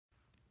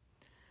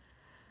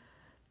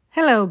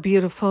Hello,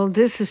 beautiful.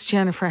 This is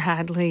Jennifer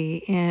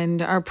Hadley,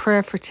 and our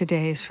prayer for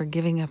today is for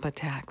giving up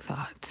attack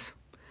thoughts.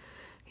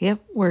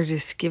 Yep, we're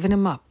just giving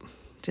them up,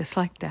 just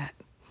like that.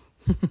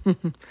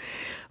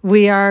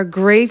 We are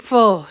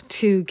grateful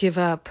to give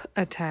up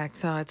attack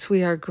thoughts.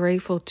 We are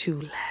grateful to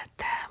let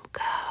them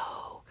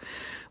go.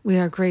 We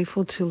are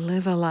grateful to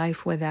live a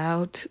life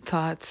without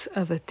thoughts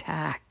of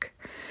attack.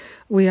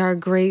 We are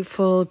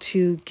grateful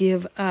to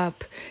give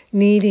up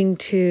needing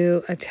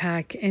to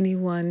attack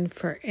anyone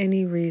for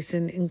any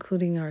reason,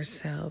 including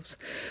ourselves.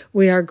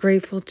 We are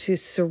grateful to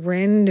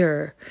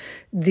surrender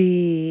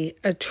the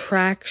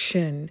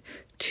attraction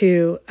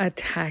to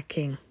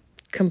attacking,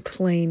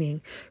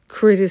 complaining,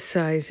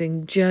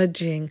 criticizing,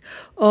 judging,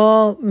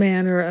 all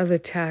manner of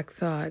attack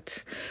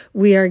thoughts.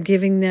 We are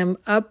giving them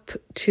up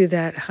to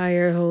that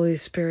higher Holy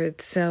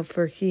Spirit self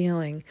for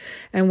healing,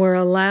 and we're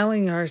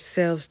allowing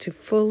ourselves to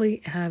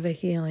fully have a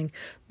healing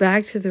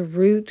back to the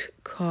root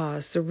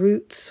cause, the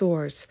root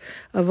source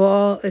of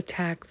all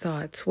attack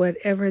thoughts,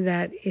 whatever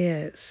that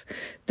is.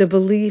 The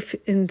belief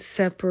in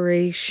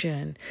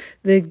separation,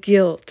 the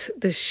guilt,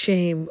 the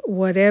shame,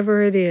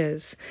 whatever it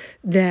is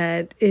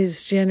that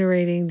is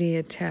generating the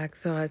attack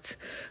thoughts.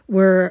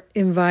 We're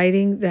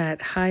inviting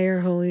that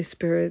higher Holy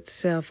Spirit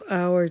self,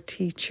 our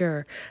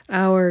teacher,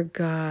 our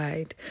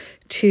guide,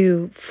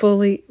 to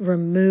fully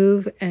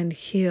remove and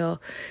heal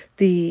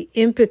the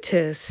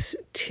impetus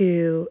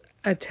to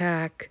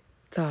attack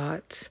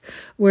thoughts.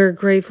 We're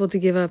grateful to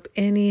give up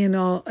any and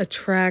all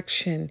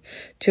attraction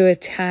to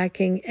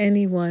attacking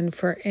anyone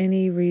for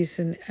any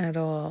reason at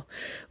all.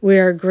 We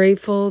are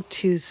grateful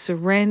to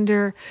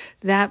surrender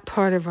that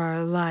part of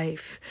our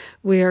life.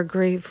 We are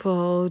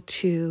grateful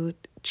to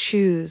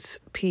choose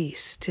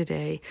peace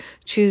today,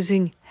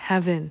 choosing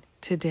heaven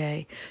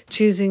today,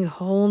 choosing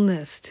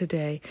wholeness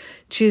today,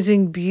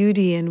 choosing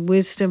beauty and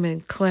wisdom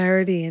and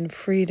clarity and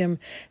freedom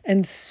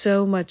and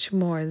so much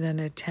more than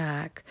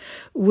attack.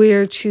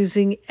 We're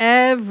choosing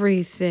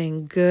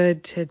everything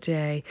good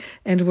today,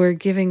 and we're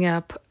giving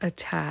up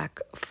attack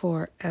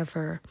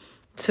forever.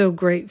 So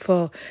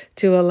grateful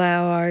to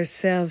allow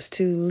ourselves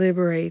to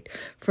liberate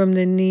from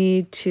the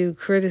need to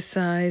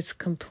criticize,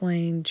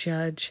 complain,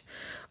 judge,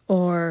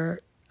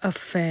 or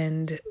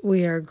offend.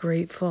 We are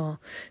grateful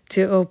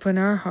to open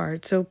our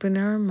hearts, open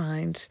our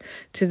minds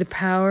to the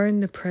power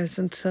and the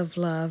presence of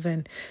love,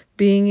 and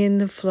being in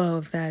the flow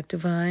of that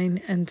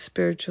divine and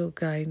spiritual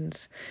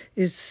guidance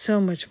is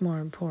so much more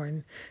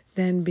important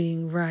than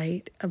being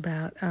right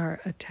about our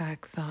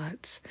attack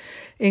thoughts.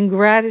 In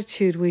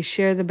gratitude, we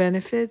share the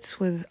benefits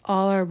with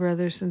all our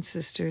brothers and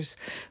sisters.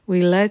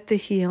 We let the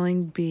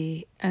healing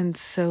be, and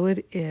so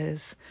it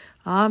is.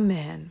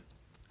 Amen.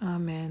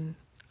 Amen.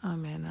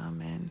 Amen.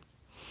 Amen.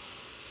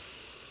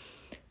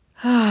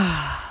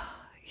 Ah,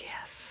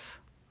 yes.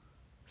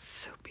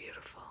 So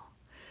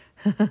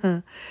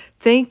beautiful.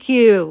 Thank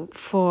you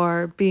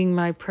for being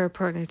my prayer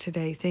partner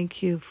today.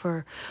 Thank you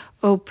for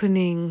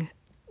opening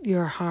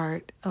your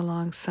heart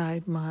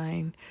alongside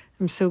mine.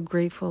 I'm so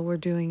grateful we're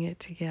doing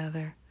it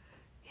together.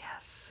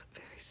 Yes,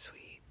 very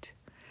sweet.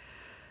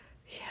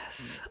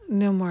 Yes,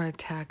 no more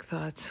attack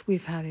thoughts.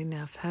 We've had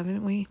enough,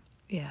 haven't we?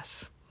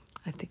 Yes,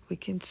 I think we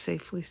can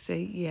safely say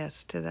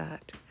yes to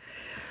that.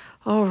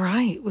 All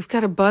right, we've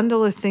got a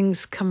bundle of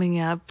things coming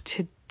up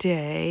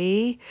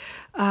today.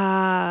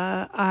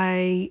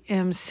 I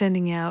am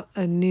sending out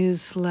a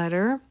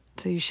newsletter,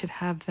 so you should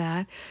have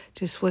that,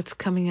 just what's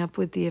coming up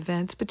with the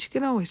events. But you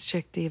can always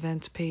check the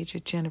events page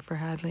at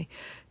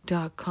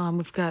jenniferhadley.com.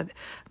 We've got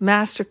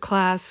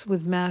masterclass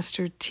with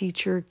master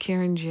teacher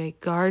Karen J.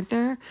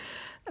 Gardner,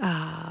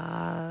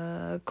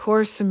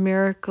 Course in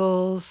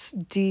Miracles,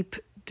 Deep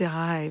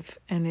Dive,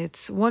 and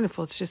it's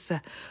wonderful. It's just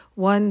a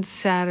one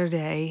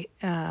Saturday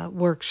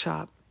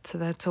workshop, so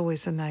that's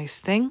always a nice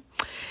thing.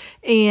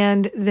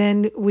 And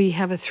then we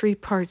have a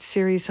 3-part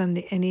series on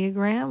the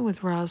Enneagram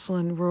with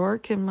Rosalind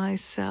Rourke and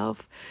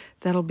myself.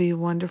 That'll be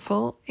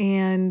wonderful.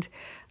 And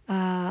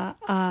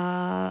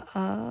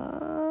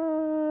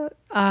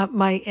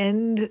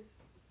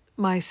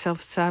my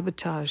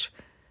self-sabotage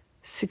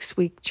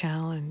 6-week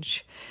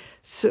challenge.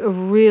 So a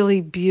really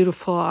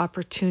beautiful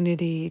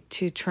opportunity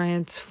to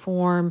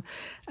transform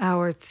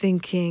our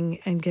thinking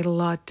and get a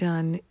lot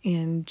done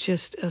in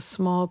just a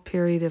small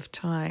period of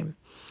time.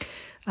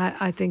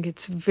 I think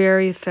it's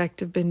very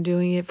effective. Been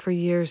doing it for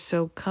years,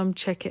 so come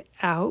check it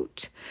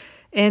out.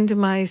 End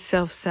my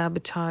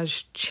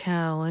self-sabotage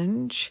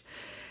challenge.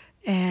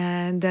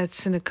 And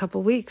that's in a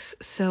couple weeks.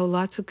 So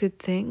lots of good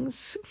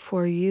things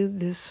for you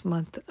this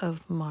month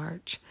of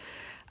March.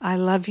 I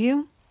love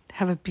you.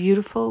 Have a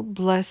beautiful,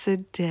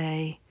 blessed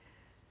day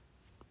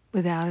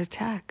without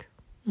attack.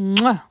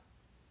 Mwah.